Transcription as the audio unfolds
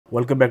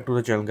Welcome back to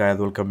the channel, guys.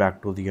 Welcome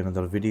back to the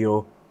another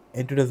video.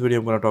 In today's video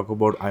I'm going to talk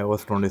about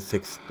iOS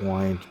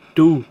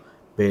 26.2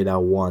 beta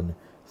 1.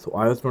 So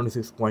iOS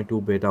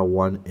 26.2 beta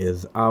 1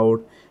 is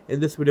out.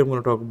 In this video I'm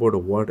going to talk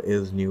about what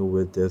is new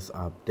with this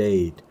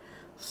update.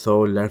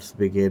 So let's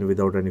begin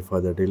without any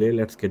further delay.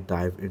 Let's get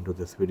dive into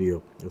this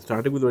video.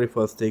 Starting with the very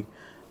first thing,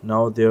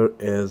 now there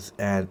is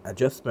an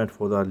adjustment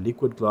for the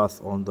liquid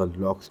glass on the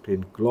lock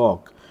screen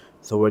clock.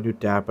 So when you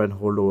tap and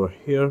hold over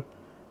here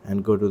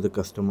and go to the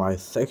customize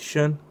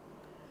section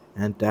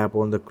and tap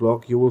on the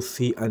clock, you will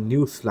see a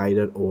new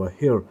slider over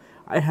here.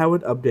 I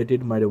haven't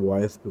updated my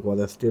device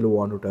because I still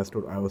want to test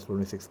out iOS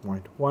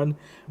 26.1,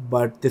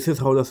 but this is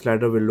how the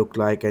slider will look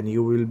like, and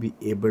you will be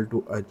able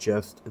to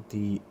adjust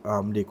the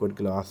liquid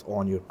glass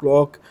on your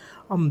clock.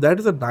 That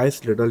is a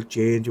nice little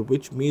change,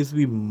 which means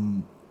we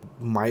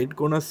might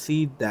gonna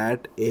see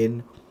that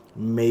in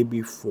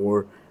maybe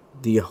for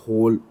the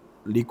whole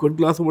liquid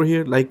glass over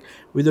here. Like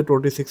with the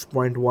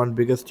 26.1,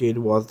 biggest change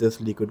was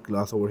this liquid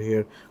glass over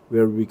here,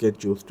 where we can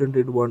choose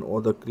tinted one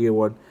or the clear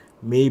one.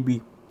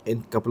 Maybe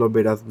in couple of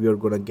betas we are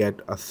gonna get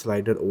a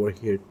slider over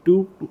here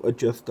too to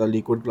adjust the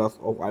liquid glass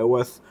of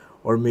iOS,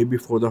 or maybe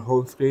for the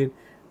home screen.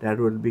 That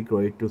will be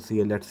great to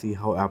see. Let's see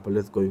how Apple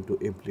is going to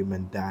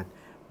implement that,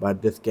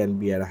 but this can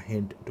be a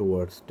hint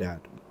towards that.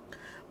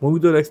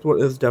 Moving to the next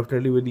one is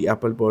definitely with the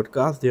Apple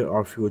Podcast. There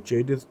are few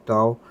changes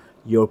now.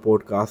 Your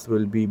podcast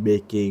will be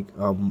making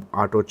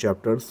auto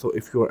chapters. So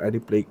if you are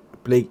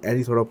playing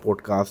any sort of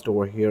podcast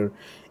over here,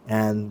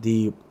 and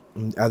the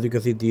as you can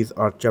see, these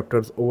are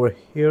chapters over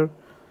here.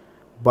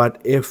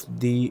 But if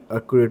the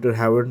creator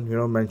haven't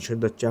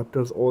mentioned the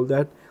chapters, all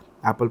that,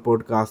 Apple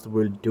Podcast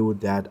will do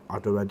that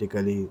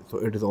automatically. So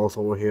it is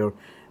also over here,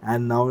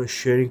 and now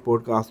sharing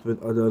podcasts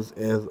with others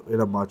is in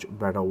a much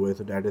better way.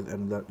 So that is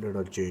another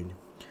little change.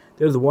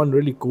 There's one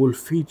really cool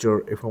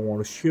feature if I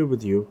want to share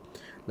with you.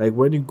 Like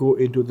when you go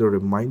into the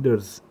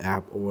reminders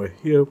app over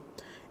here,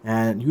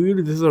 and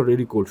usually this is a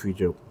really cool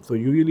feature. So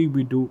usually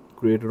we do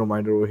create a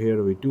reminder over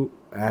here, we do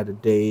add a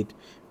date,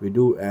 we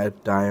do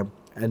add time,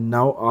 and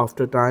now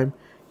after time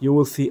you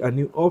will see a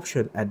new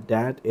option, and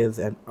that is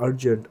an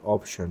urgent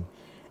option.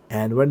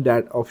 And when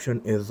that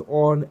option is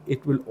on,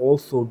 it will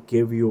also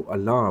give you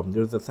alarm.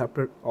 There's a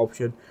separate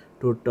option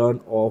to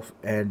turn off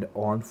and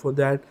on for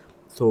that.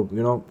 So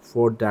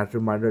for that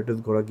reminder, it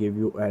is gonna give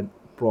you a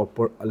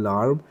proper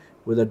alarm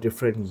with a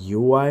different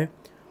UI.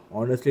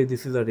 Honestly,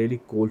 this is a really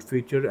cool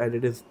feature, and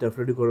it is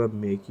definitely gonna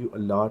make you a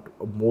lot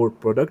more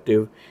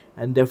productive,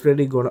 and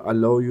definitely gonna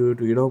allow you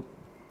to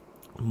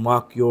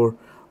mark your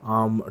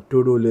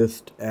to-do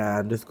list,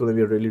 and it's going to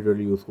be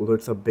really useful. So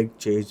it's a big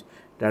change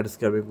that is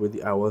coming with the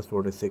iOS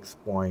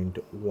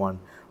 26.1.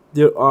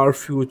 There are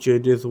few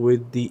changes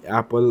with the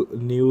Apple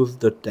News.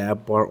 The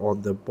tab bar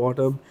on the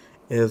bottom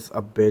is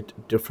a bit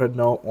different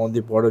now. On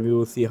the bottom you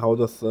will see how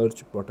the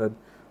search button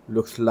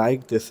looks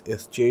like. This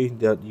is changed.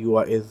 The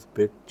UI is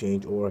bit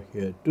changed over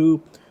here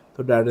too,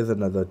 so that is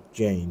another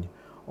change.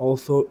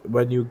 Also,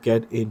 when you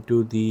get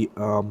into the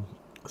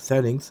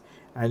settings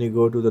and you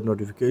go to the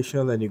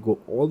notifications and you go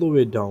all the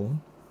way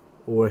down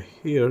over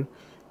here,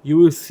 you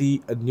will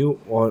see a new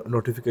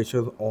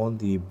notifications on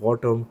the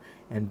bottom,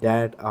 and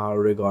that are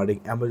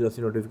regarding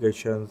emergency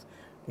notifications,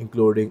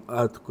 including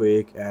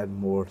earthquake and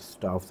more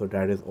stuff. So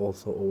that is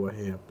also over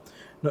here.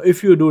 Now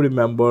if you do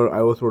remember,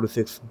 iOS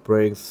 26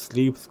 brings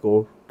sleep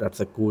score. That's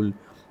a cool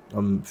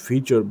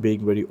feature,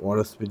 being very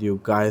honest with you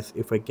guys.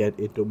 If I get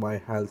into my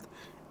health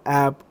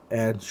app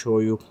and show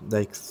you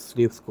like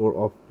sleep score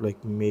of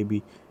like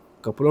maybe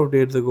couple of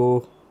days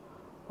ago,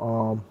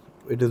 um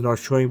it is not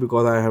showing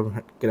because I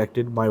have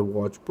connected my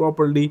watch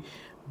properly,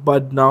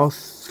 but now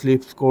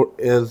sleep score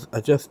is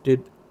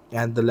adjusted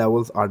and the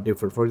levels are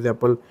different. For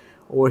example,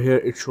 over here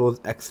it shows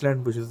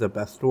excellent, which is the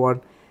best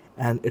one,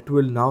 and it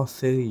will now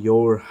say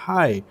your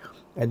high,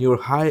 and your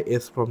high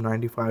is from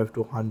 95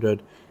 to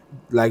 100.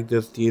 Like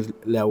this, these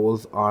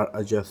levels are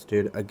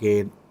adjusted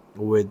again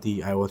with the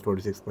iOS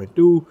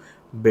 26.2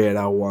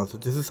 beta 1. So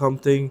this is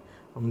something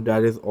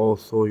that is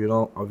also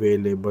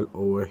available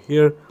over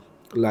here.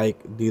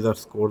 Like these are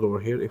scores over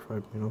here. If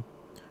I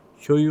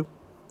show you,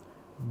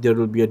 there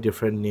will be a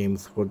different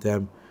names for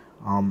them.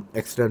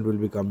 Excellent will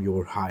become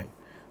your high.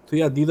 So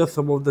yeah, these are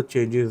some of the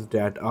changes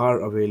that are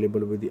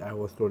available with the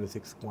iOS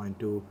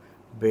 26.2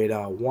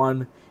 beta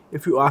 1.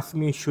 If you ask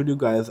me, should you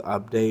guys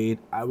update,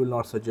 I will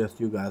not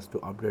suggest you guys to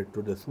update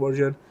to this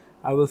version.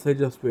 I will say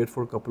just wait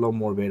for a couple of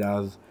more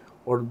betas,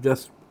 or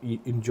just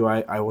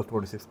enjoy iOS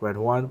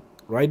 26.1.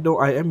 Right now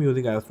I am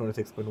using iOS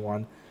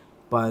 26.1,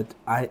 but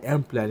I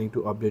am planning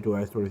to update to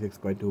iOS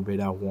 26.2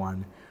 beta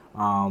 1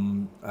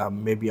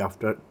 maybe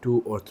after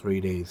 2 or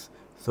 3 days.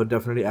 So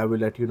definitely I will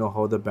let you know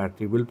how the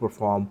battery will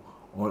perform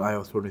on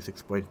iOS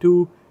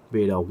 26.2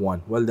 beta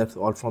 1. Well, that's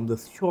all from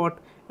this short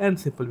and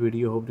simple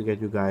video. Hope to get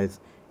you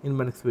guys in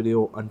my next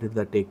video. Until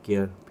then, take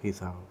care.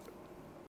 Peace out.